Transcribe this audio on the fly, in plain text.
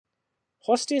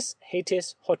Hostis,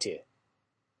 hetis, hoti.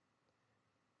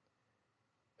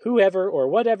 Whoever or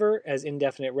whatever as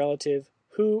indefinite relative,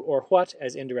 who or what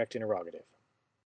as indirect interrogative.